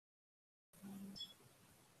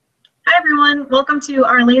everyone. Welcome to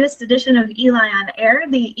our latest edition of ELI on Air,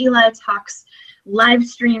 the ELI Talks live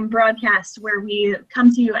stream broadcast, where we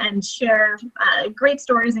come to you and share great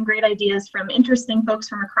stories and great ideas from interesting folks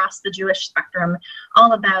from across the Jewish spectrum,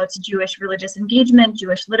 all about Jewish religious engagement,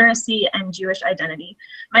 Jewish literacy, and Jewish identity.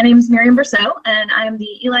 My name is Miriam Berceau, and I am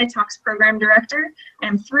the ELI Talks Program Director.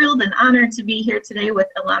 I'm thrilled and honored to be here today with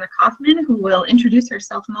Ilana Kaufman, who will introduce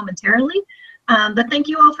herself momentarily. But thank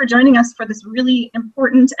you all for joining us for this really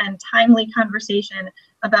important and timely conversation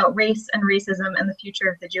about race and racism and the future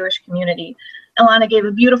of the Jewish community. Ilana gave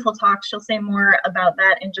a beautiful talk. She'll say more about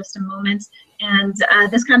that in just a moment. And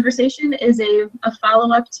this conversation is a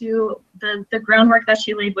follow-up to the groundwork that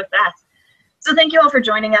she laid with that. So thank you all for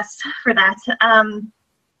joining us for that.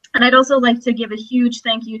 And I'd also like to give a huge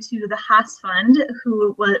thank you to the Haas Fund,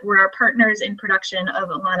 who were our partners in production of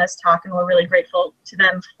Ilana's talk, and we're really grateful to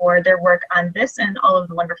them for their work on this and all of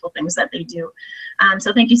the wonderful things that they do.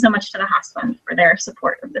 So thank you so much to the Haas Fund for their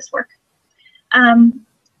support of this work.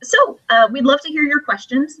 We'd love to hear your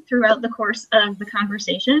questions throughout the course of the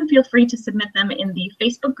conversation. Feel free to submit them in the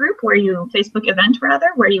Facebook group, Facebook event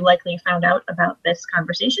where you likely found out about this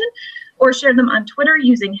conversation, or share them on Twitter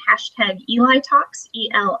using hashtag ELITalks,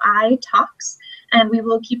 ELI Talks, and we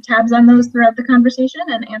will keep tabs on those throughout the conversation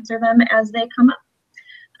and answer them as they come up.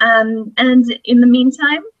 And in the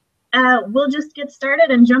meantime, we'll just get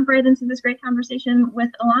started and jump right into this great conversation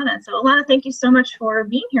with Ilana. So Ilana, thank you so much for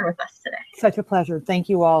being here with us today. Such a pleasure. Thank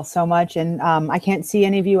you all so much. And I can't see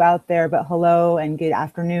any of you out there, but hello and good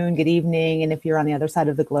afternoon, good evening. And if you're on the other side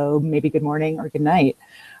of the globe, maybe good morning or good night.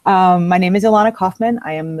 My name is Ilana Kaufman.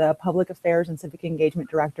 I am the Public Affairs and Civic Engagement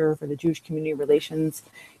Director for the Jewish Community Relations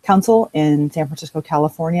Council in San Francisco,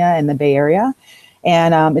 California, in the Bay Area.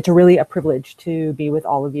 And it's really a privilege to be with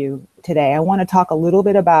all of you today. I'm going to talk a little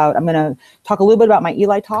bit about my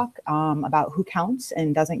ELI talk, about who counts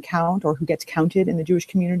and doesn't count, or who gets counted in the Jewish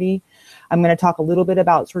community. I'm going to talk a little bit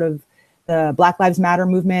about sort of the Black Lives Matter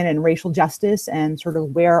movement and racial justice, and sort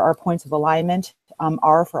of where our points of alignment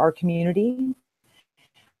are for our community,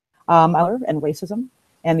 and racism,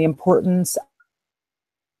 and the importance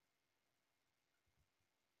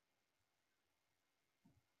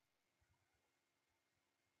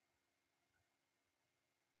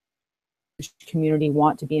community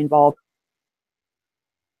want to be involved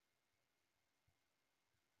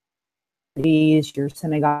in your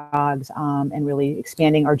synagogues, and really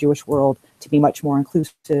expanding our Jewish world to be much more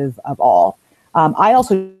inclusive of all. I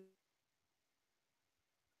also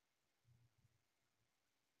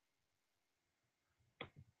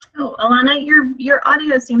Ilana, your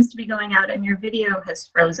audio seems to be going out and your video has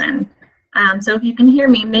frozen. So if you can hear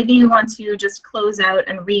me, maybe you want to just close out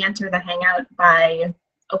and re-enter the Hangout by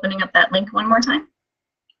opening up that link one more time.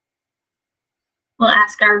 We'll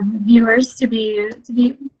ask our viewers to be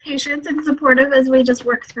patient and supportive as we just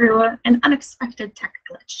work through an unexpected tech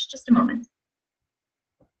glitch. Just a moment.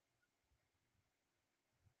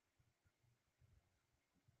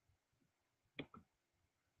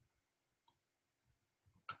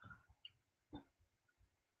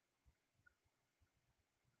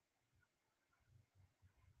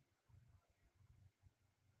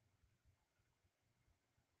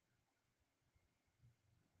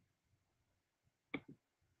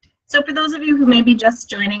 So for those of you who may be just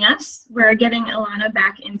joining us, we're getting Ilana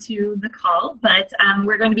back into the call, but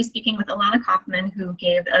we're going to be speaking with Ilana Kaufman, who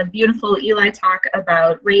gave a beautiful ELI talk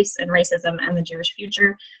about race and racism and the Jewish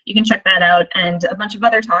future. You can check that out and a bunch of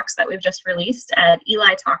other talks that we've just released at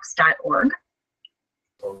elitalks.org.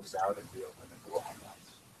 Close out and reopen the Google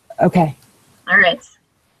Hangouts. Okay. All right.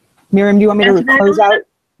 Miriam, do you want me to close out?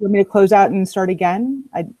 You want me to close out and start again?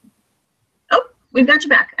 Oh, we've got you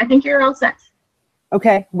back. I think you're all set.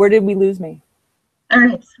 Okay, where did we lose me? All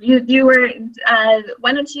right, you were,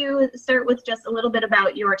 why don't you start with just a little bit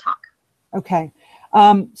about your talk? Okay,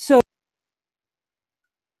 so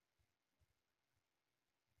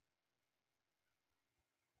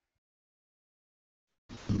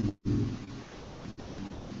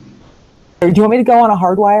do you want me to go on a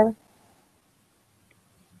hard wire?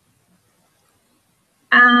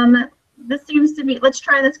 This seems to be, let's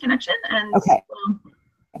try this connection and okay.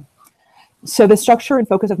 So the structure and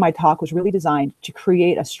focus of my talk was really designed to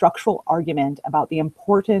create a structural argument about the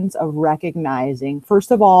importance of recognizing, first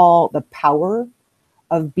of all, the power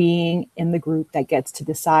of being in the group that gets to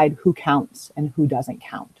decide who counts and who doesn't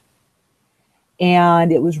count.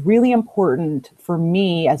 And it was really important for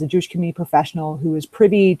me as a Jewish community professional who is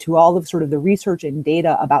privy to all of sort of the research and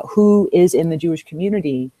data about who is in the Jewish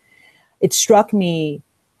community. It struck me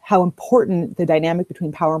how important the dynamic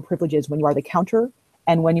between power and privilege is when you are the counter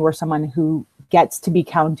and when you are someone who gets to be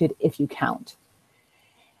counted if you count.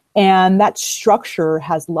 And that structure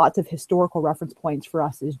has lots of historical reference points for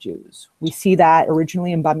us as Jews. We see that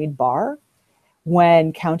originally in Bamidbar,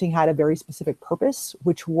 when counting had a very specific purpose,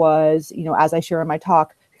 which was, as I share in my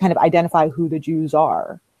talk, kind of identify who the Jews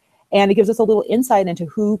are. And it gives us a little insight into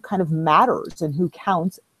who kind of matters and who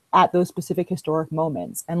counts at those specific historic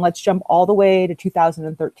moments. And let's jump all the way to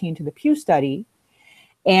 2013 to the Pew Study.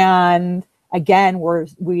 And again,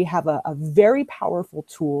 we have a very powerful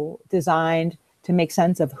tool designed to make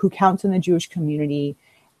sense of who counts in the Jewish community,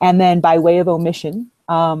 and then by way of omission,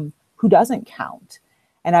 who doesn't count.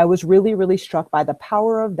 And I was really, really struck by the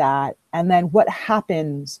power of that. And then what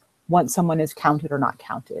happens once someone is counted or not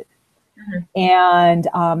counted. Mm-hmm.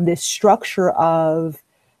 And this structure of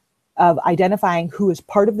identifying who is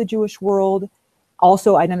part of the Jewish world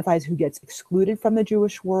also identifies who gets excluded from the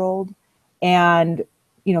Jewish world. And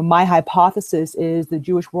my hypothesis is the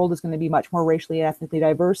Jewish world is going to be much more racially and ethnically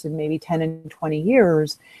diverse in maybe 10 and 20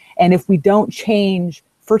 years. And if we don't change,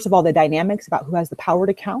 first of all, the dynamics about who has the power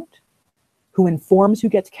to count, who informs who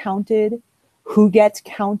gets counted,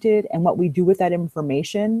 and what we do with that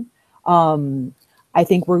information, I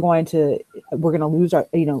think we're going to lose our,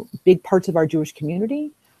 big parts of our Jewish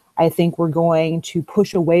community. I think we're going to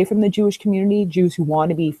push away from the Jewish community, Jews who want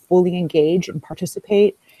to be fully engaged and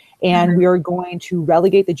participate. And we are going to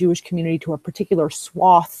relegate the Jewish community to a particular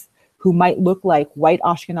swath who might look like white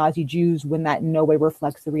Ashkenazi Jews, when that in no way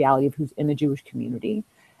reflects the reality of who's in the Jewish community.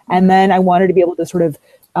 And then I wanted to be able to sort of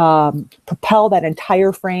propel that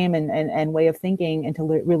entire frame and way of thinking into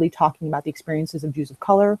really talking about the experiences of Jews of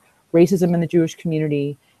color, racism in the Jewish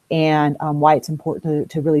community, and why it's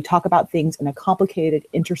important to really talk about things in a complicated,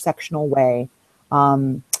 intersectional way,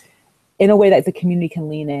 in a way that the community can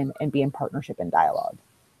lean in and be in partnership and dialogue.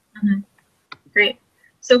 Mm-hmm. Great.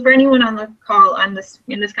 So for anyone on the call in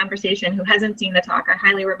this conversation who hasn't seen the talk, I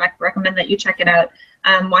highly recommend that you check it out.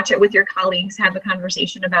 Watch it with your colleagues, have a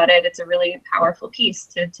conversation about it. It's a really powerful piece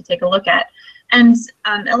to take a look at. And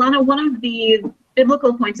Ilana, one of the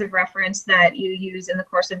biblical points of reference that you use in the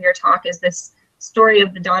course of your talk is this story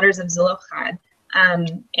of the daughters of Zelophehad.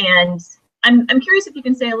 And I'm curious if you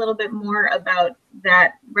can say a little bit more about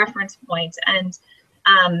that reference point, and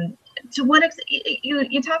to what extent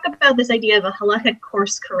you talk about this idea of a halachic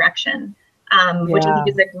course correction, which I think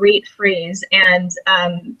is a great phrase. And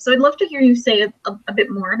so I'd love to hear you say a bit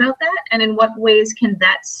more about that, and in what ways can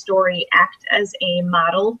that story act as a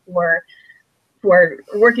model for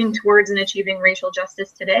working towards and achieving racial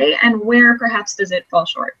justice today, and where perhaps does it fall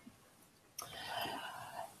short?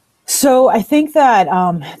 So I think that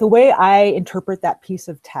the way I interpret that piece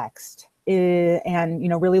of text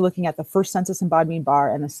and really looking at the first census in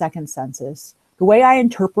Bamidbar and the second census, the way I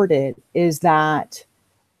interpret it is that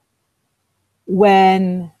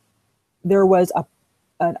when there was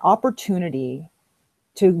an opportunity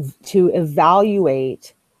to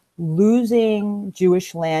evaluate losing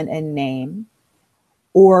Jewish land and name,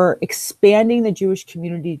 or expanding the Jewish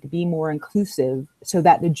community to be more inclusive so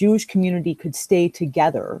that the Jewish community could stay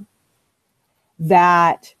together,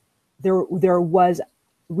 that there was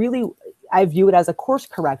really, I view it as a course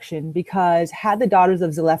correction, because had the daughters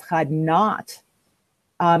of Zelophehad not,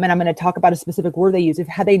 and I'm going to talk about a specific word they use,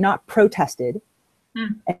 had they not protested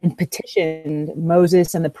and petitioned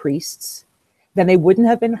Moses and the priests, then they wouldn't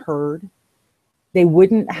have been heard. They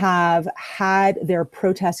wouldn't have had their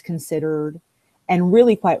protests considered. And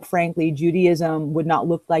really, quite frankly, Judaism would not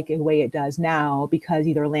look like the way it does now, because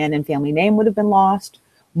either land and family name would have been lost,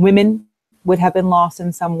 women would have been lost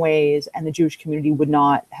in some ways, and the Jewish community would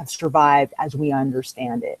not have survived as we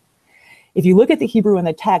understand it. If you look at the Hebrew in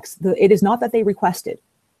the text, it is not that they requested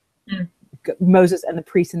Moses and the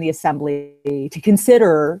priests in the assembly to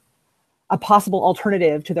consider a possible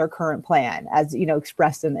alternative to their current plan, as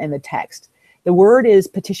expressed in the text. The word is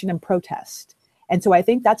petition and protest. And so I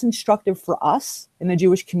think that's instructive for us in the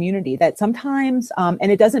Jewish community, that sometimes,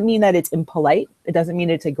 and it doesn't mean that it's impolite, it doesn't mean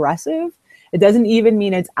it's aggressive, it doesn't even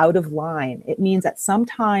mean it's out of line. It means that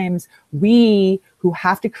sometimes we, who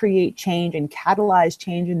have to create change and catalyze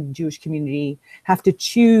change in the Jewish community, have to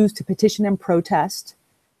choose to petition and protest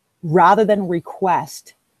rather than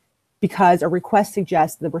request, because a request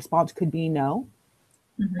suggests the response could be no.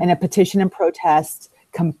 And a petition and protest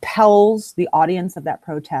compels the audience of that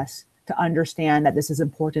protest to understand that this is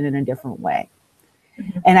important in a different way.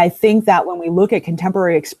 And I think that when we look at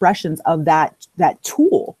contemporary expressions of that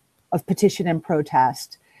tool of petition and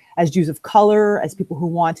protest, as Jews of color, as people who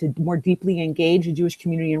want to more deeply engage the Jewish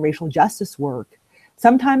community in racial justice work,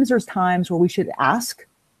 sometimes there's times where we should ask,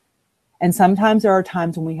 and sometimes there are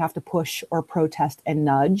times when we have to push or protest and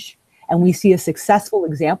nudge. And we see a successful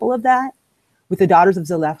example of that with the daughters of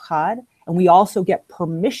Zelophehad. And we also get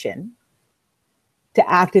permission to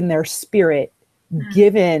act in their spirit,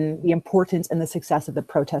 given the importance and the success of the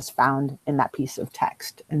protest found in that piece of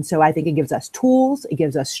text. And so I think it gives us tools, it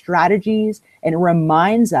gives us strategies, and it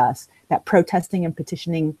reminds us that protesting and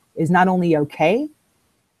petitioning is not only okay,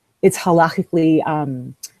 it's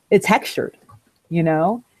halakhically, it's textured, you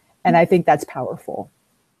know? And I think that's powerful.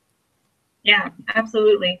 Yeah,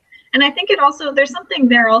 absolutely. And I think it also, there's something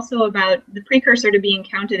there also about the precursor to being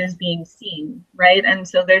counted as being seen, right? And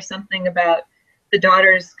so there's something about the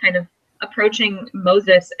daughters kind of approaching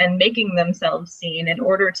Moses and making themselves seen in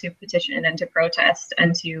order to petition and to protest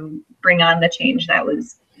and to bring on the change that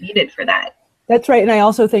was needed for that. That's right. And I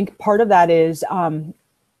also think part of that is,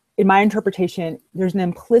 in my interpretation, there's an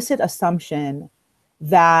implicit assumption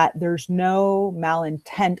that there's no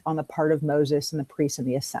malintent on the part of Moses and the priests in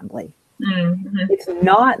the assembly. Mm-hmm. It's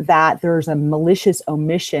not that there's a malicious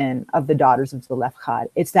omission of the daughters of Zelophehad.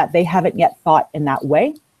 It's that they haven't yet thought in that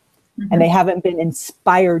way, and they haven't been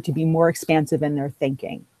inspired to be more expansive in their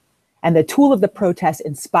thinking. And the tool of the protest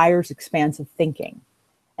inspires expansive thinking.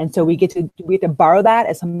 And so we get to borrow that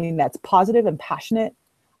as something that's positive and passionate,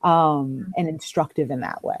 and instructive in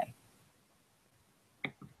that way.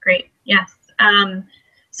 Great. Yes.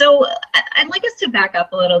 So I'd like us to back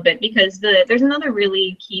up a little bit, because there's another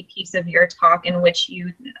really key piece of your talk in which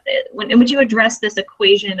you address this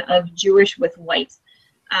equation of Jewish with white,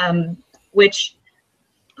 which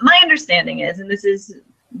my understanding is, and this is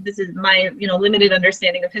my limited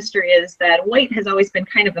understanding of history, is that white has always been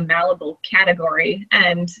kind of a malleable category,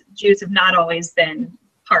 and Jews have not always been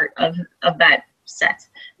part of that set.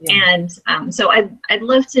 Yeah. And so I'd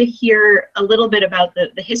love to hear a little bit about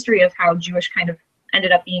the history of how Jewish kind of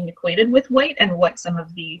ended up being equated with white, and what some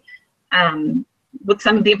of the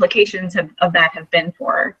implications of that have been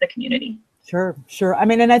for the community. Sure. I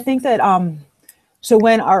mean, and I think that so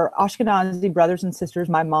when our Ashkenazi brothers and sisters,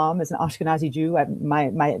 my mom is an Ashkenazi Jew,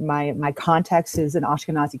 my context is an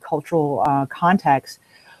Ashkenazi cultural context.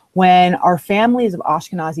 When our families of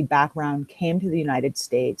Ashkenazi background came to the United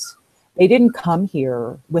States, they didn't come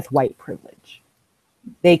here with white privilege.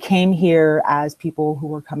 They came here as people who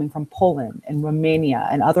were coming from Poland and Romania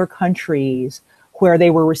and other countries where they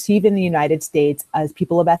were received in the United States as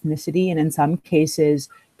people of ethnicity, and in some cases,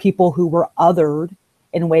 people who were othered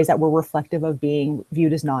in ways that were reflective of being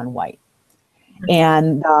viewed as non-white.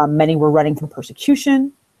 And many were running from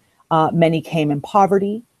persecution. Many came in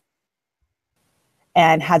poverty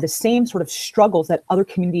and had the same sort of struggles that other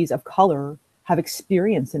communities of color have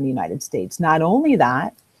experienced in the United States. Not only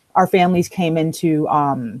that, our families came into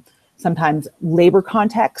sometimes labor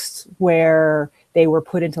contexts where they were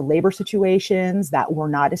put into labor situations that were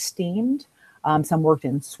not esteemed. Some worked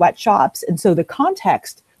in sweatshops. And so the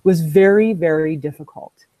context was very, very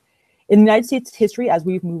difficult. In the United States history, as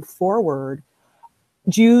we've moved forward,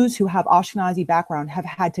 Jews who have Ashkenazi background have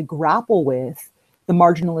had to grapple with the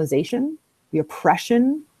marginalization, the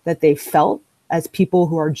oppression that they felt as people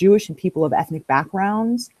who are Jewish and people of ethnic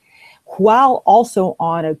backgrounds, while also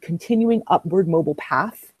on a continuing upward mobile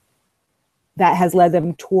path that has led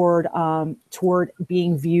them toward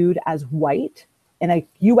being viewed as white in a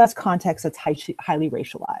US context that's highly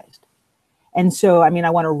racialized. And so, I mean, I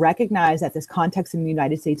want to recognize that this context in the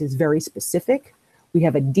United States is very specific. We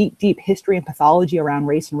have a deep, deep history and pathology around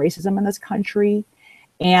race and racism in this country.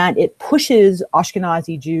 And it pushes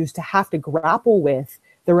Ashkenazi Jews to have to grapple with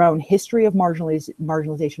their own history of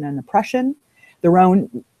marginalization and oppression, their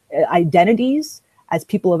own identities as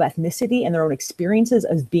people of ethnicity, and their own experiences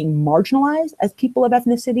as being marginalized as people of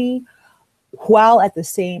ethnicity, while at the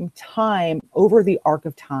same time, over the arc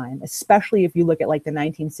of time, especially if you look at like the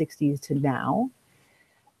 1960s to now,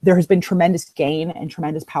 there has been tremendous gain and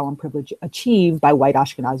tremendous power and privilege achieved by white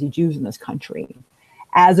Ashkenazi Jews in this country.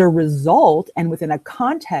 As a result, and within a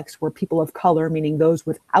context where people of color, meaning those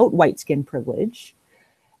without white skin privilege,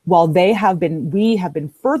 while we have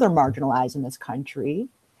been further marginalized in this country,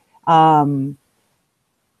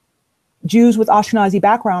 Jews with Ashkenazi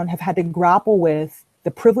background have had to grapple with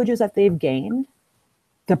the privileges that they've gained,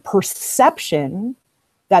 the perception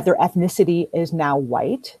that their ethnicity is now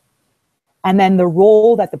white, and then the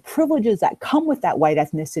role that the privileges that come with that white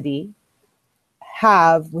ethnicity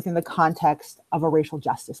have within the context of a racial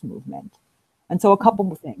justice movement. And so a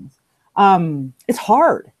couple of things. It's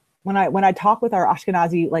hard. When I talk with our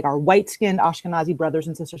Ashkenazi, like our white-skinned Ashkenazi brothers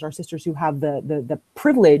and sisters, our sisters who have the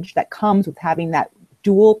privilege that comes with having that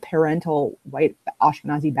dual parental white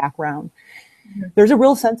Ashkenazi background, there's a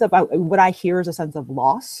real sense of, what I hear is a sense of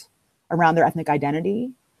loss around their ethnic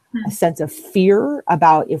identity, a sense of fear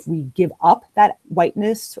about if we give up that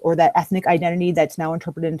whiteness or that ethnic identity that's now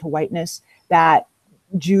interpreted into whiteness, that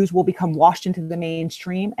Jews will become washed into the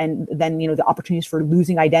mainstream, and then, you know, the opportunities for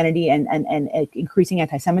losing identity and increasing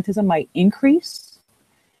anti-Semitism might increase.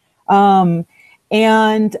 And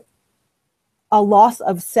a loss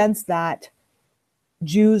of sense that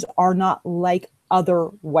Jews are not like other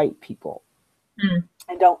white people and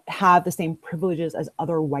don't have the same privileges as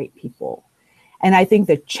other white people. And I think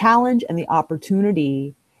the challenge and the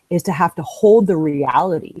opportunity is to have to hold the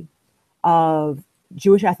reality of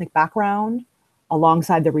Jewish ethnic background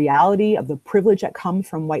alongside the reality of the privilege that comes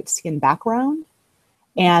from white skin background,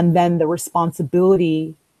 and then the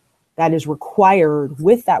responsibility that is required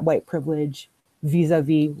with that white privilege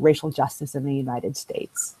vis-a-vis racial justice in the United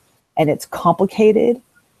States. And it's complicated.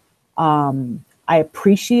 I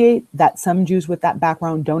appreciate that some Jews with that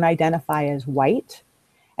background don't identify as white.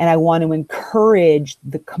 And I want to encourage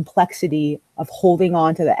the complexity of holding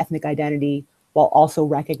on to the ethnic identity while also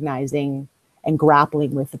recognizing and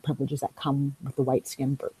grappling with the privileges that come with the white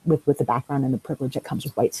skin, with the background and the privilege that comes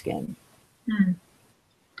with white skin.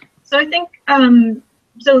 So I think,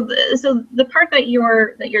 so the part that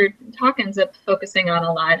your talk ends up focusing on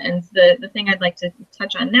a lot, and the thing I'd like to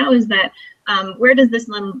touch on now is that where does this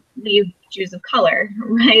leave Jews of color,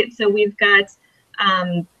 right? So we've got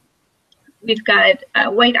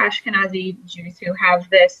white Ashkenazi Jews who have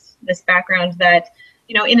this background that,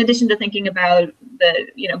 you know, in addition to thinking about the,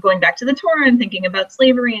 you know, going back to the Torah and thinking about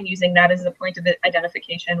slavery and using that as a point of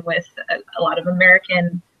identification with a lot of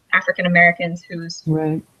African Americans whose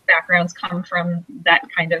backgrounds come from that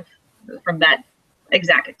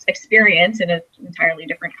exact experience in an entirely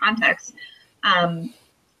different context.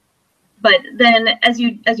 But then, as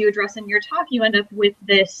you address in your talk, you end up with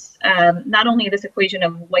this not only this equation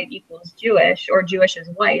of white equals Jewish, or Jewish is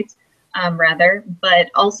white, rather,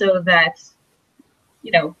 but also that,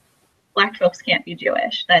 you know, Black folks can't be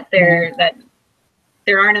Jewish, that there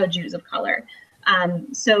are no Jews of color.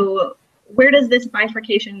 So where does this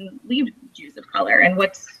bifurcation leave Jews of color, and can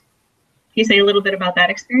you say a little bit about that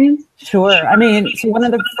experience? Sure. I mean, so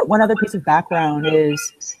one other piece of background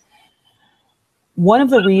is one of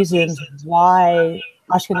the reasons why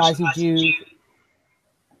Ashkenazi Jews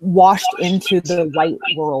washed into the white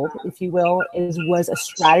world, if you will, was a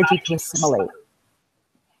strategy to assimilate.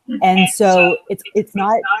 And so it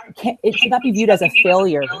should not be viewed as a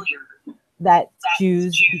failure that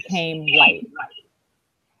Jews became white.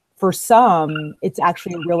 For some, it's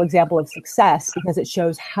actually a real example of success because it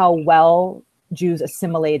shows how well Jews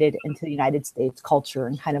assimilated into the United States culture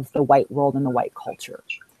and kind of the white world and the white culture.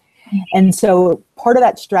 And so part of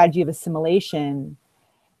that strategy of assimilation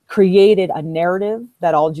created a narrative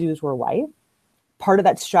that all Jews were white. Part of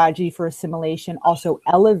that strategy for assimilation also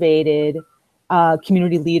elevated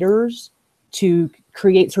community leaders to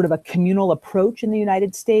create sort of a communal approach in the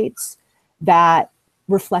United States that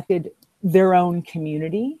reflected their own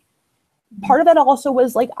community. Part of that also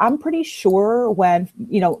was like, I'm pretty sure when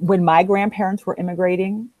my grandparents were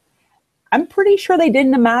immigrating, I'm pretty sure they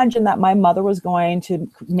didn't imagine that my mother was going to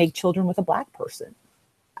make children with a Black person.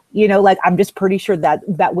 You know, like, I'm just pretty sure that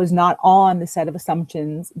that was not on the set of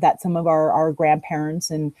assumptions that some of our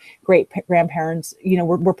grandparents and great grandparents, you know,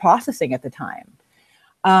 were processing at the time.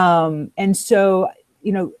 And so,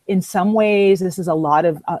 you know, in some ways, this is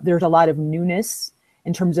there's a lot of newness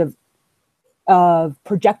in terms of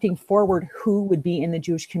projecting forward who would be in the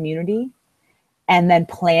Jewish community and then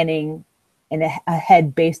planning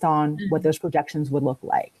ahead based on what those projections would look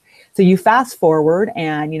like. So you fast forward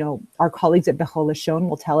and, you know, our colleagues at Bechol Lashon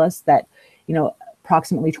will tell us that, you know,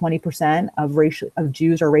 approximately 20% of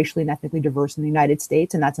Jews are racially and ethnically diverse in the United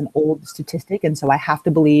States. And that's an old statistic. And so I have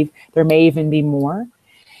to believe there may even be more.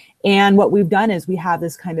 And what we've done is we have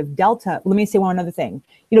this kind of delta. Let me say one other thing.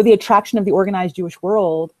 You know, the attraction of the organized Jewish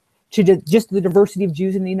world to just the diversity of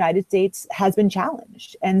Jews in the United States has been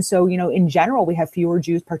challenged. And so, you know, in general, we have fewer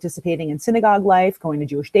Jews participating in synagogue life, going to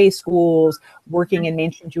Jewish day schools, working in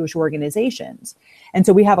mainstream Jewish organizations. And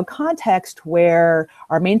so we have a context where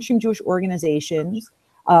our mainstream Jewish organizations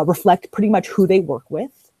reflect pretty much who they work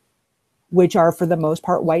with, which are for the most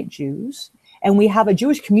part white Jews. And we have a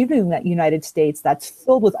Jewish community in the United States that's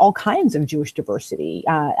filled with all kinds of Jewish diversity,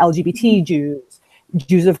 LGBT Jews,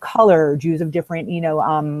 Jews of color, Jews of different, you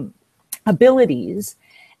know, abilities.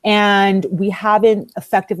 And we haven't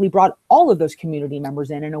effectively brought all of those community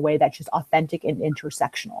members in a way that's just authentic and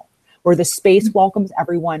intersectional, where the space welcomes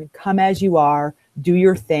everyone, come as you are, do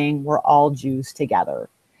your thing, we're all Jews together.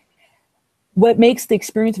 What makes the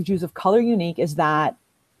experience of Jews of color unique is that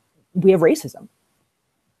we have racism.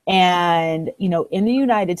 And, you know, in the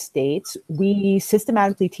United States, we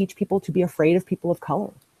systematically teach people to be afraid of people of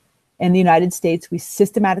color. In the United States, we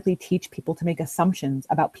systematically teach people to make assumptions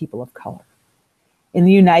about people of color. In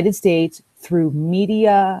the United States, through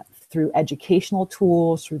media, through educational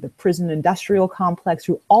tools, through the prison industrial complex,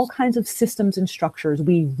 through all kinds of systems and structures,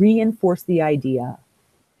 we reinforce the idea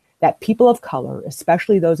that people of color,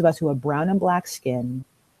 especially those of us who have brown and black skin,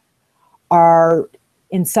 are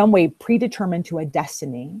in some way predetermined to a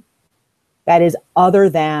destiny that is other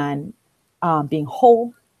than being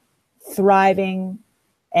whole, thriving,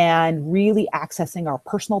 and really accessing our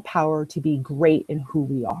personal power to be great in who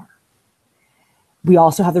we are. We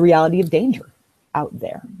also have the reality of danger out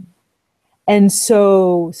there. And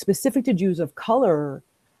so specific to Jews of color,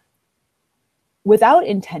 without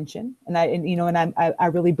intention, and I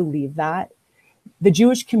really believe that, the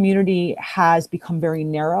Jewish community has become very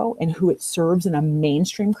narrow in who it serves in a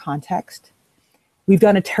mainstream context. We've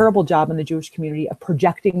done a terrible job in the Jewish community of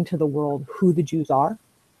projecting to the world who the Jews are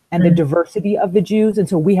and the diversity of the Jews. And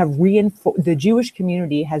so we have the Jewish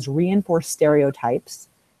community has reinforced stereotypes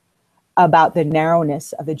about the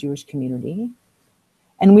narrowness of the Jewish community.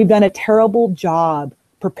 And we've done a terrible job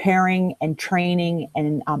preparing and training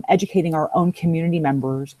and educating our own community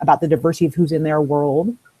members about the diversity of who's in their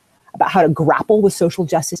world, about how to grapple with social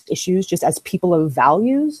justice issues just as people of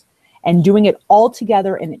values, and doing it all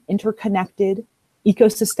together in an interconnected,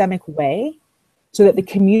 ecosystemic way so that the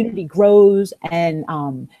community grows and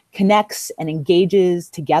connects and engages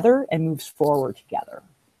together and moves forward together.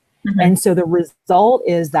 And so the result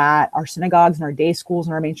is that our synagogues and our day schools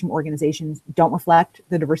and our mainstream organizations don't reflect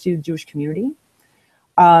the diversity of the Jewish community.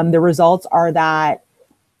 The results are that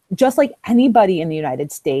just like anybody in the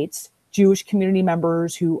United States, Jewish community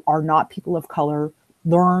members who are not people of color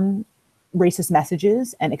learn racist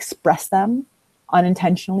messages and express them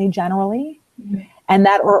unintentionally, generally. And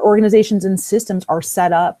that our organizations and systems are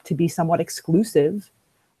set up to be somewhat exclusive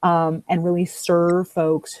and really serve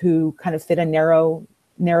folks who kind of fit a narrow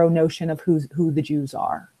notion of who the Jews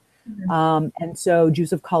are. And so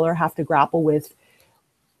Jews of color have to grapple with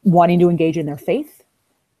wanting to engage in their faith,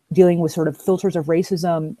 dealing with sort of filters of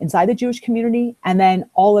racism inside the Jewish community, and then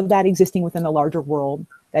all of that existing within the larger world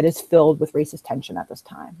that is filled with racist tension at this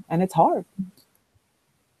time. And it's hard.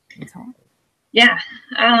 It's hard. Yeah.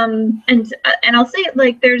 And I'll say it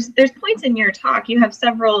like there's points in your talk. You have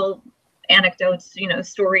several anecdotes,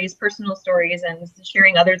 stories, personal stories, and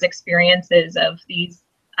sharing others' experiences of these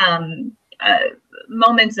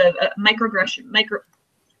moments of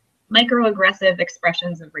microaggressive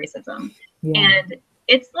expressions of racism. And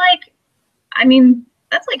it's like,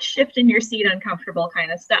 that's like shift in your seat uncomfortable kind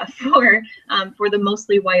of stuff for the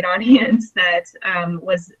mostly white audience that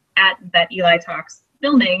was at that ELI Talks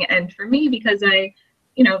filming. And for me, because I,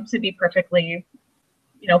 to be perfectly,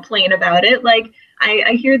 plain about it, like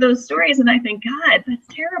I hear those stories and I think, God, that's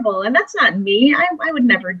terrible. And that's not me. I would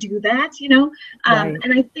never do that, Right.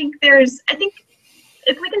 And I think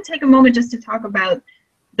if we can take a moment just to talk about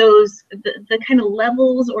the kind of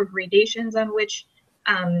levels or gradations on which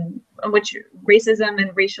racism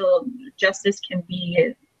and racial justice can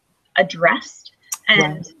be addressed,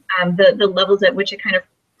 and the levels at which it kind of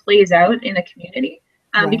plays out in a community.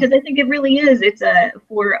 Because I think it really is,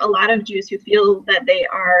 for a lot of Jews who feel that they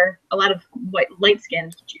are, a lot of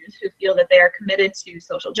light-skinned Jews who feel that they are committed to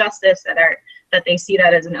social justice, that they see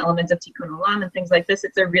that as an element of tikkun olam and things like this.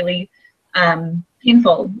 It's a really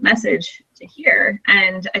painful message to hear.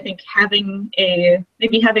 And I think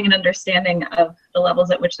maybe having an understanding of the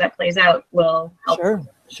levels at which that plays out will help.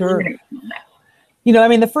 Sure.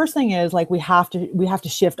 The first thing is like we have to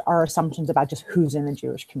shift our assumptions about just who's in the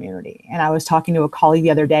Jewish community. And I was talking to a colleague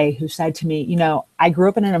the other day who said to me, I grew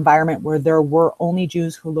up in an environment where there were only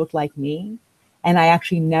Jews who looked like me. And I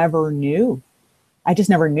actually never knew. I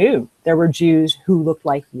just never knew there were Jews who looked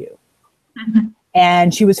like you.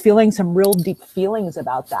 And she was feeling some real deep feelings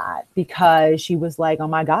about that because she was like, oh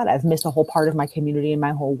my God, I've missed a whole part of my community and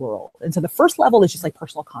my whole world. And so the first level is just like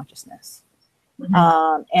personal consciousness.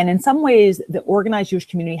 And in some ways, the organized Jewish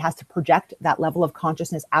community has to project that level of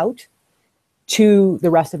consciousness out to the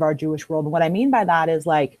rest of our Jewish world. And what I mean by that is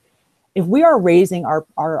like, if we are raising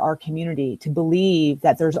our community to believe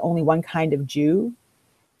that there's only one kind of Jew,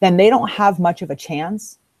 then they don't have much of a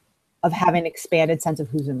chance of having an expanded sense of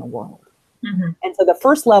who's in the world. And so the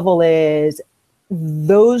first level is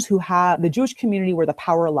those who have the Jewish community where the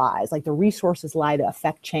power lies, like the resources lie to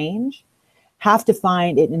affect change, have to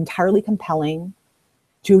find it entirely compelling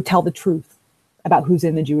to tell the truth about who's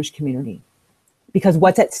in the Jewish community. Because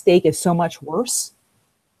what's at stake is so much worse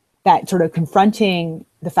that sort of confronting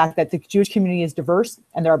the fact that the Jewish community is diverse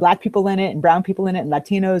and there are Black people in it and brown people in it and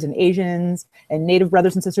Latinos and Asians and Native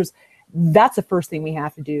brothers and sisters. That's the first thing we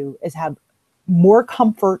have to do, is have more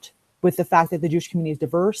comfort with the fact that the Jewish community is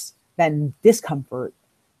diverse than discomfort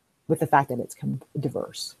with the fact that it's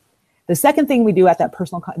diverse. The second thing we do at that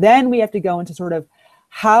personal, then we have to go into sort of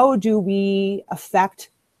how do we affect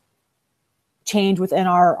change within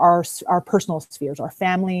our personal spheres, our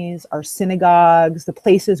families, our synagogues, the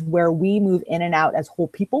places where we move in and out as whole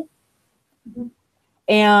people. Mm-hmm.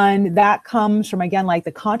 And that comes from, again, like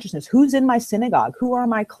the consciousness. Who's in my synagogue? Who are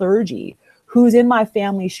my clergy? Who's in my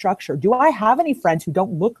family structure? Do I have any friends who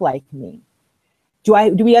don't look like me? Do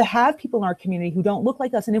we have people in our community who don't look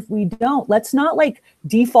like us? And if we don't, let's not like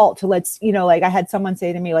default to like I had someone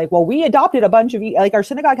say to me like, well, we adopted a bunch of, like our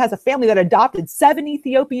synagogue has a family that adopted 7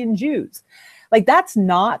 Ethiopian Jews. Like that's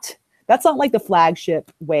not like the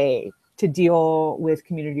flagship way to deal with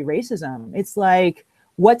community racism. It's like,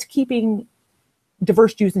 what's keeping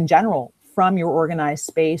diverse Jews in general from your organized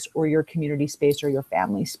space or your community space or your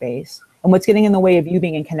family space? And what's getting in the way of you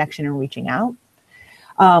being in connection and reaching out?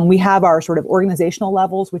 We have our sort of organizational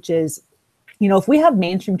levels, which is, if we have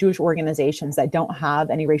mainstream Jewish organizations that don't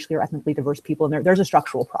have any racially or ethnically diverse people in there, there's a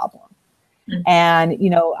structural problem. Mm-hmm.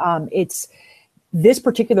 And, it's this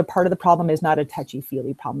particular part of the problem is not a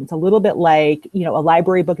touchy-feely problem. It's a little bit like, a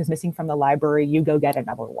library book is missing from the library, you go get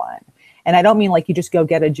another one. And I don't mean like you just go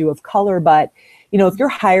get a Jew of color, but if you're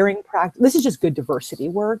hiring this is just good diversity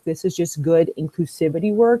work. This is just good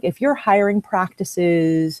inclusivity work. If you're hiring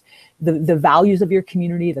practices, the values of your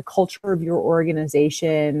community, the culture of your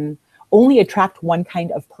organization only attract one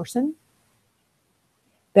kind of person,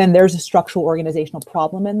 then there's a structural organizational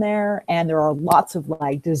problem in there. And there are lots of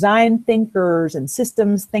like design thinkers and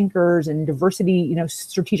systems thinkers and diversity,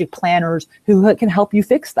 strategic planners who can help you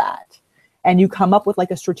fix that. And you come up with like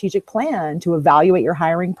a strategic plan to evaluate your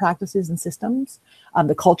hiring practices and systems.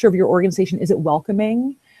 The culture of your organization, is it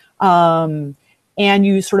welcoming? And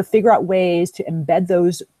you sort of figure out ways to embed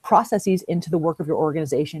those processes into the work of your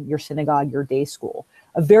organization, your synagogue, your day school.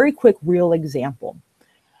 A very quick, real example.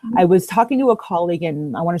 Mm-hmm. I was talking to a colleague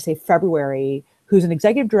in, I want to say February, who's an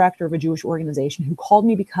executive director of a Jewish organization, who called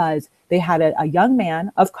me because they had a young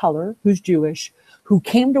man of color who's Jewish who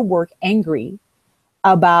came to work angry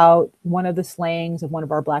about one of the slayings of one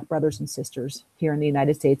of our Black brothers and sisters here in the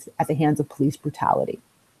United States at the hands of police brutality.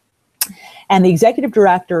 And the executive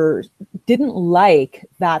director didn't like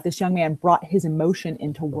that this young man brought his emotion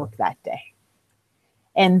into work that day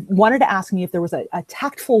and wanted to ask me if there was a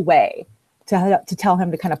tactful way to tell him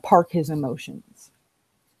to kind of park his emotions.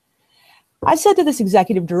 I said to this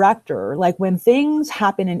executive director, like when things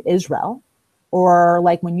happen in Israel, or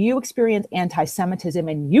like when you experience anti-Semitism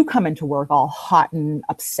and you come into work all hot and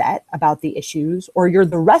upset about the issues, or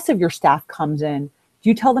the rest of your staff comes in, do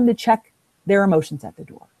you tell them to check their emotions at the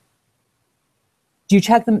door? Do you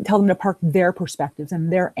tell them to park their perspectives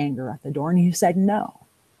and their anger at the door? And he said no.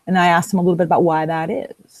 And I asked him a little bit about why that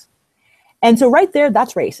is. And so right there,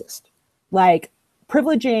 that's racist. Like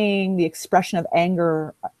privileging the expression of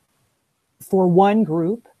anger for one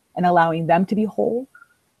group and allowing them to be whole,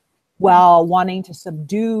 while wanting to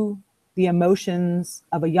subdue the emotions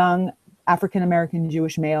of a young African-American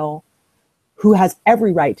Jewish male who has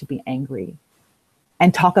every right to be angry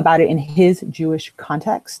and talk about it in his Jewish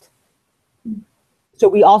context. So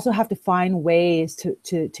we also have to find ways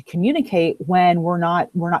to communicate when we're not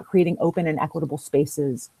creating open and equitable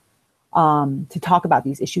spaces to talk about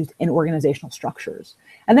these issues in organizational structures.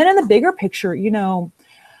 And then in the bigger picture,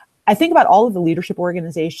 I think about all of the leadership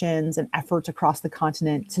organizations and efforts across the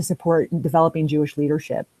continent to support developing Jewish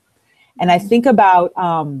leadership. And I think about,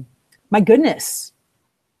 my goodness,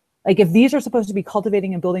 like if these are supposed to be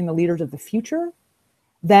cultivating and building the leaders of the future,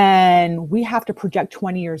 then we have to project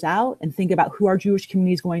 20 years out and think about who our Jewish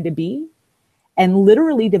community is going to be and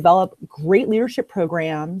literally develop great leadership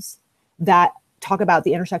programs that talk about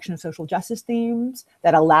the intersection of social justice themes,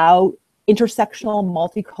 that allow intersectional,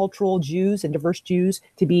 multicultural Jews and diverse Jews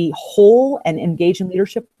to be whole and engage in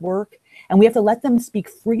leadership work. And we have to let them speak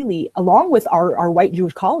freely along with our white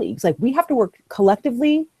Jewish colleagues. Like we have to work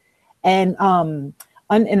collectively and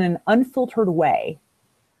in an unfiltered way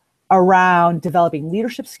around developing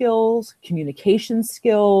leadership skills, communication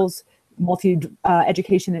skills,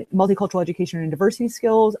 multicultural education and diversity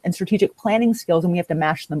skills, and strategic planning skills. And we have to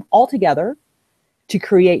mash them all together to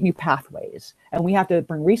create new pathways. And we have to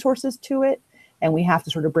bring resources to it. And we have to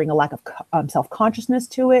sort of bring a lack of self-consciousness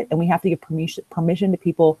to it. And we have to give permission to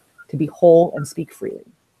people to be whole and speak freely.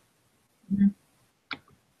 Mm-hmm.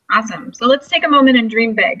 Awesome. So let's take a moment and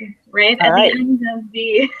dream big, right? At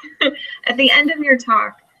the end of your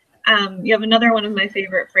talk, you have another one of my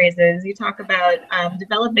favorite phrases. You talk about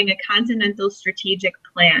developing a continental strategic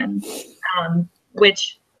plan,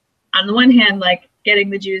 which on the one hand, like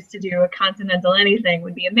getting the Jews to do a continental anything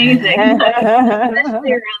would be amazing.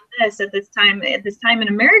 Especially around at this time in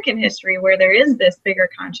American history, where there is this bigger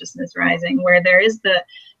consciousness rising, where there is the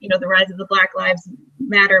rise of the Black Lives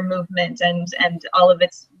Matter movement and all of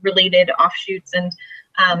its related offshoots, and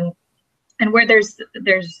where there's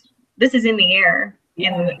this is in the air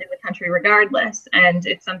in the country regardless, and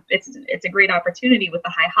it's a great opportunity with the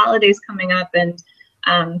high holidays coming up, and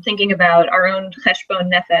thinking about our own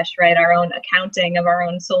cheshbon nefesh, right, our own accounting of our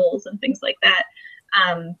own souls and things like that.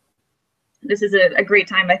 This is a great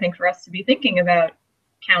time, I think, for us to be thinking about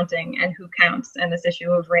counting and who counts, and this issue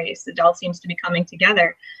of race. It all seems to be coming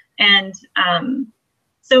together. And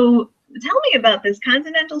so tell me about this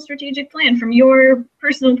continental strategic plan from your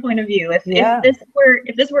personal point of view. If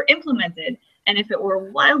this were implemented, and if it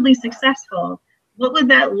were wildly successful, what would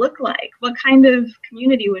that look like? What kind of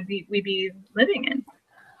community would we be living in?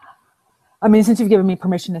 I mean, since you've given me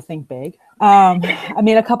permission to think big, I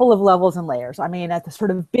mean, a couple of levels and layers. I mean, at the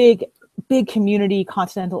sort of big community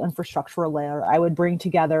continental infrastructural layer, I would bring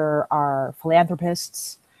together our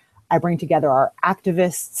philanthropists, I bring together our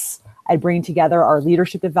activists, I bring together our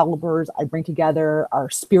leadership developers, I bring together our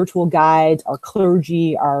spiritual guides, our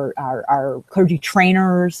clergy, our clergy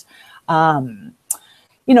trainers,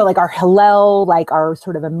 like our Hillel, like our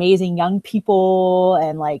sort of amazing young people,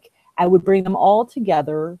 and like I would bring them all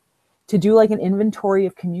together to do like an inventory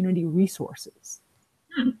of community resources.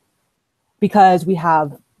 Because we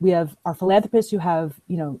have our philanthropists who have,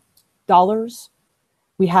 dollars.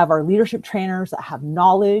 We have our leadership trainers that have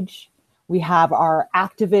knowledge. We have our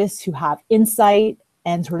activists who have insight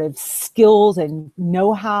and sort of skills and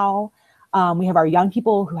know-how. We have our young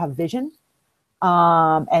people who have vision,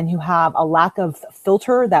 and who have a lack of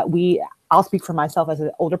filter that I'll speak for myself as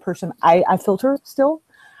an older person, I filter still.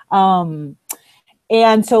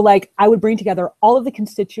 And so like I would bring together all of the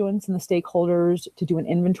constituents and the stakeholders to do an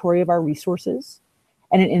inventory of our resources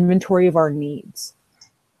and an inventory of our needs.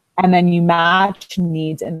 And then you match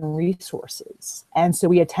needs and resources. And so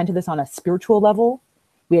we attend to this on a spiritual level.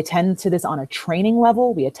 We attend to this on a training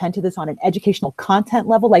level. We attend to this on an educational content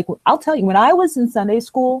level. Like I'll tell you, when I was in Sunday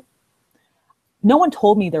school, no one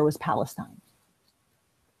told me there was Palestine.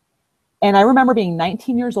 And I remember being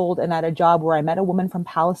 19 years old and at a job where I met a woman from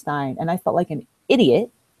Palestine, and I felt like an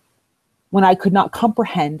idiot when I could not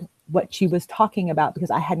comprehend what she was talking about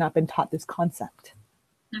because I had not been taught this concept.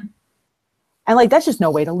 And like, that's just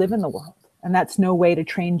no way to live in the world. And that's no way to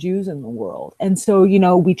train Jews in the world. And so,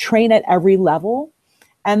 we train at every level.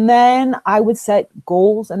 And then I would set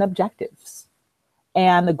goals and objectives.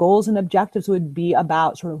 And the goals and objectives would be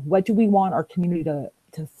about sort of what do we want our community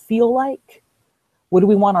to feel like? What do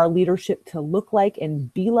we want our leadership to look like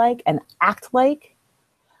and be like and act like?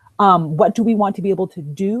 What do we want to be able to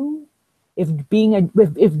do?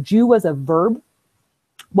 If Jew was a verb,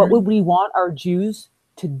 what would we want our Jews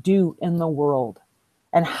to do in the world?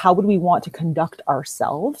 And how would we want to conduct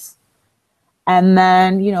ourselves? And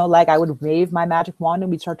then, like I would wave my magic wand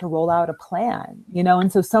and we'd start to roll out a plan,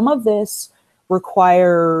 and so some of this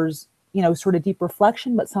requires, sort of deep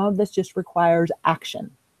reflection, but some of this just requires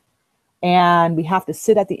action. And we have to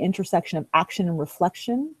sit at the intersection of action and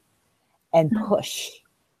reflection and push.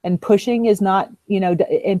 And pushing is not,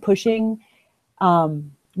 in pushing,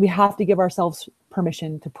 we have to give ourselves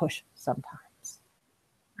permission to push sometimes.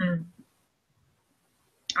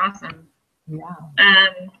 Awesome. Yeah.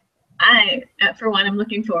 I, for one, am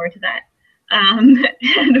looking forward to that, and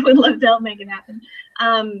would love to help make it happen.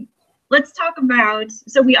 Let's talk about,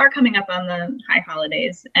 so we are coming up on the high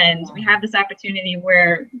holidays, and we have this opportunity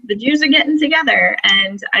where the Jews are getting together,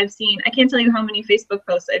 and I can't tell you how many Facebook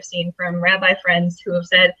posts I've seen from rabbi friends who have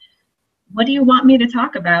said, what do you want me to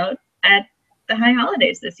talk about at the high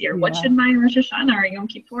holidays this year? What should my Rosh Hashanah or Yom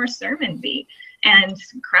Kippur sermon be? And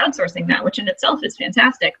crowdsourcing that, which in itself is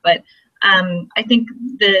fantastic, but I think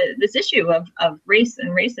this issue of race and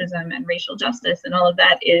racism and racial justice and all of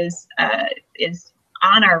that is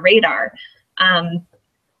on our radar,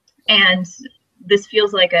 and this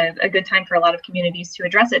feels like a good time for a lot of communities to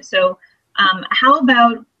address it. So, how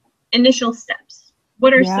about initial steps?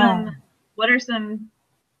 What are some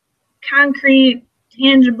concrete,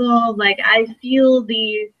 tangible? Like I feel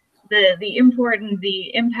the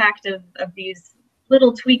impact of these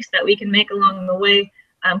little tweaks that we can make along the way.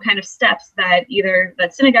 Kind of steps that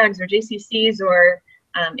that synagogues or JCCs or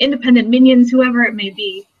independent minions, whoever it may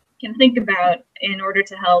be, can think about in order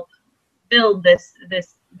to help build this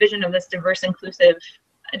vision of this diverse, inclusive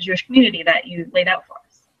Jewish community that you laid out for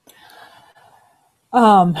us.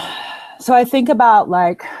 So I think about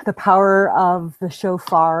like the power of the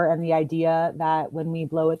shofar and the idea that when we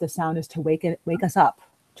blow it, the sound is to wake us up,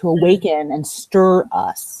 to awaken and stir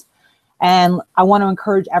us. And I want to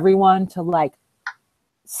encourage everyone to like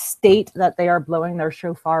state that they are blowing their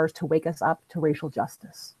shofars to wake us up to racial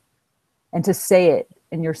justice, and to say it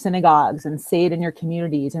in your synagogues and say it in your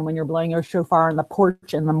communities. And when you're blowing your shofar on the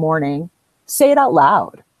porch in the morning, say it out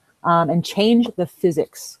loud, and change the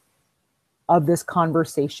physics of this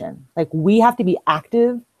conversation. Like, we have to be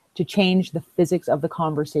active to change the physics of the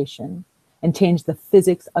conversation and change the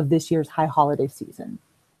physics of this year's high holiday season.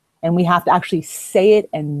 And we have to actually say it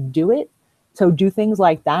and do it. So do things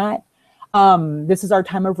like that. This is our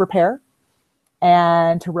time of repair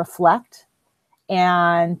and to reflect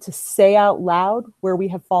and to say out loud where we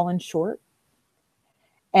have fallen short.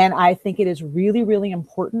 And I think it is really, really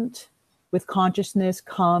important. With consciousness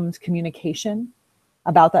comes communication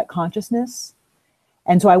about that consciousness.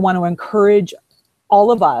 And so I want to encourage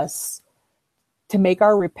all of us to make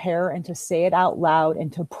our repair and to say it out loud,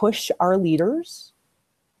 and to push our leaders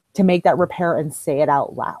to make that repair and say it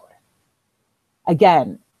out loud.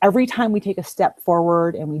 Again, every time we take a step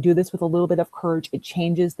forward and we do this with a little bit of courage, it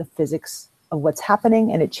changes the physics of what's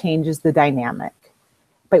happening and it changes the dynamic.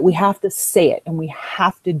 But we have to say it and we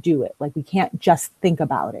have to do it. Like, we can't just think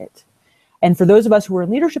about it. And for those of us who are in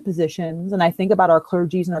leadership positions, and I think about our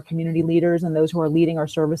clergies and our community leaders and those who are leading our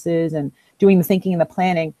services and doing the thinking and the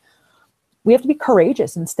planning, we have to be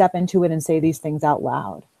courageous and step into it and say these things out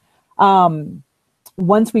loud.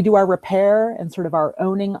 Once we do our repair and sort of our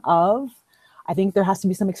owning of, I think there has to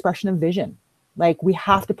be some expression of vision. Like, we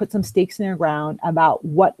have to put some stakes in the ground about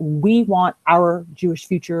what we want our Jewish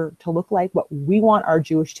future to look like, what we want our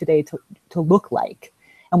Jewish today to look like.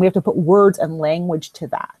 And we have to put words and language to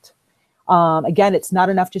that. Again, it's not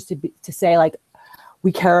enough just to say, like,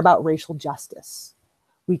 we care about racial justice.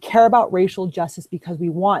 We care about racial justice because we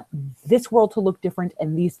want this world to look different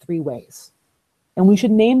in these 3 ways. And we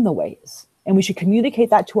should name the ways. And we should communicate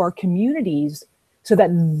that to our communities so that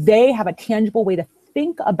they have a tangible way to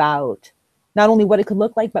think about not only what it could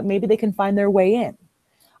look like, but maybe they can find their way in.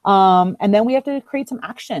 And then we have to create some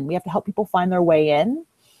action. We have to help people find their way in.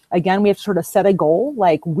 Again, we have to sort of set a goal,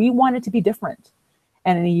 like, we want it to be different.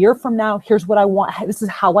 And in a year from now, here's what I want. This is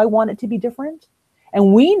how I want it to be different.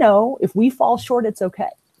 And we know if we fall short, it's okay.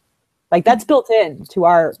 Like, that's built in to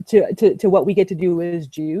our to what we get to do as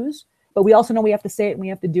Jews. But we also know we have to say it and we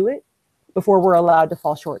have to do it before we're allowed to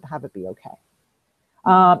fall short and have it be okay.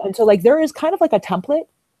 And so, like, there is kind of like a template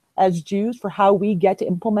as Jews for how we get to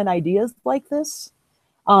implement ideas like this.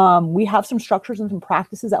 We have some structures and some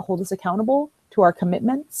practices that hold us accountable to our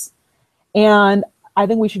commitments. And I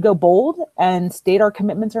think we should go bold and state our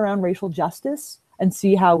commitments around racial justice and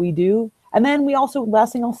see how we do. And then we also,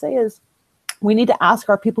 last thing I'll say is, we need to ask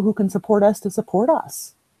our people who can support us to support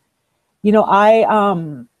us. You know,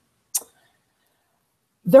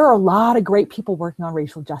 there are a lot of great people working on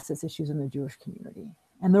racial justice issues in the Jewish community.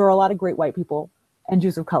 And there are a lot of great white people and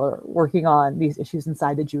Jews of color working on these issues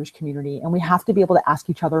inside the Jewish community. And we have to be able to ask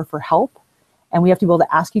each other for help. And we have to be able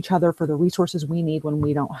to ask each other for the resources we need when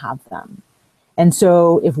we don't have them. And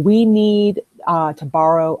so if we need to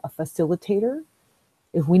borrow a facilitator,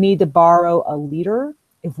 if we need to borrow a leader,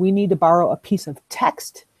 if we need to borrow a piece of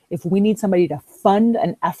text, if we need somebody to fund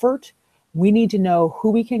an effort, we need to know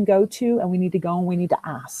who we can go to, and we need to go and we need to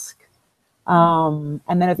ask. And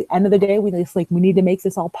then at the end of the day, we need to make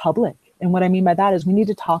this all public. And what I mean by that is we need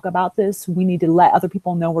to talk about this. We need to let other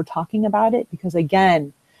people know we're talking about it, because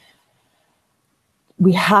again,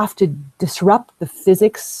 we have to disrupt the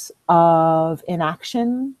physics of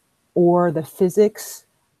inaction or the physics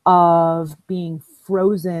of being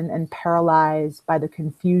frozen and paralyzed by the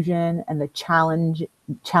confusion and the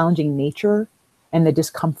challenging nature and the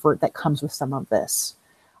discomfort that comes with some of this.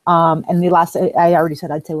 And the last, I already said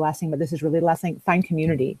I'd say the last thing, but this is really the last thing: find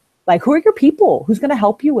community. Like, who are your people? Who's going to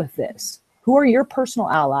help you with this? Who are your personal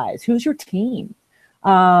allies? Who's your team?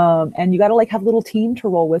 And you got to like have a little team to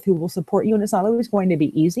roll with who will support you. And it's not always going to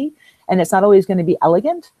be easy, and it's not always going to be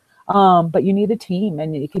elegant, but you need a team,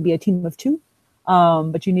 and it could be a team of 2,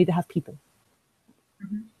 but you need to have people.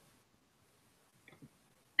 Mm-hmm.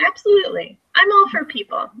 Absolutely. I'm all for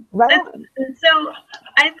people. Right. So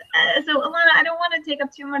Ilana, I don't want to take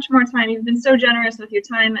up too much more time. You've been so generous with your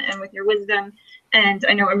time and with your wisdom, and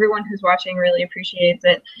I know everyone who's watching really appreciates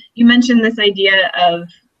it. You mentioned this idea of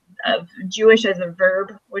Jewish as a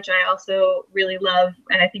verb, which I also really love,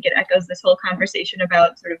 and I think it echoes this whole conversation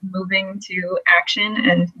about sort of moving to action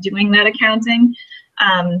and doing that accounting.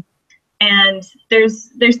 And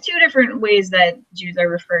there's 2 different ways that Jews are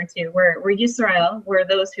referred to. We're Yisrael, we're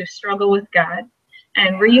those who struggle with God,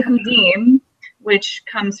 and we're Yehudim, which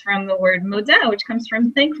comes from the word modah, which comes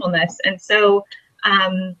from thankfulness. And so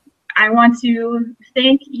I I want to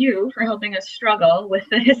thank you for helping us struggle with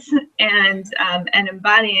this and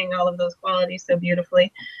embodying all of those qualities so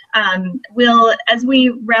beautifully. As we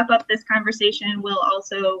wrap up this conversation, we'll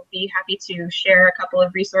also be happy to share a couple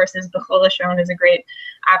of resources. B'chola Shon is a great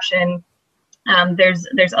option.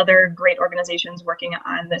 There's other great organizations working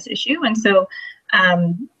on this issue, and so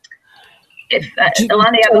if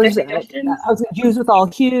Ilana, you have other suggestions? Jews with All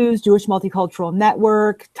Hues, Jewish Multicultural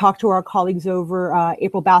Network. Talk to our colleagues over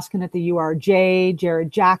April Baskin at the URJ,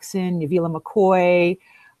 Jared Jackson, Yavila McCoy.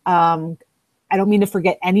 I don't mean to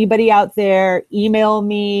forget anybody out there. Email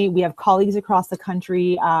me. We have colleagues across the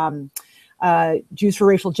country. Jews for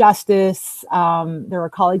Racial Justice. There are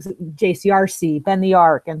colleagues at JCRC, Bend the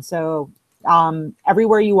Arc, and so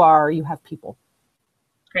everywhere you are, you have people.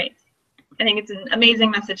 Great. I think it's an amazing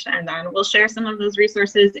message to end on. We'll share some of those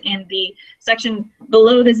resources in the section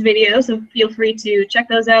below this video, so feel free to check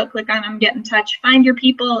those out, click on them, get in touch, find your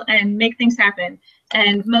people, and make things happen.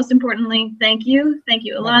 And most importantly, thank you. Thank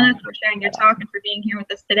you, Ilana, for sharing your talk and for being here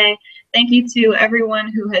with us today. Thank you to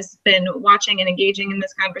everyone who has been watching and engaging in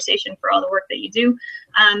this conversation for all the work that you do.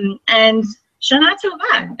 And Shana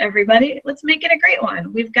Tova, everybody. Let's make it a great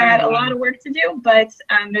one. We've got a lot of work to do, but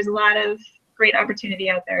there's a lot of great opportunity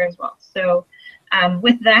out there as well. So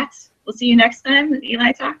with that, we'll see you next time with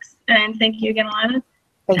ELI Talks. And thank you again, Ilana.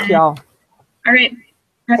 Thank you all. All right.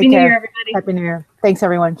 Happy New Year, everybody. Happy New Year. Thanks,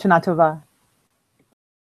 everyone. Shana Tova.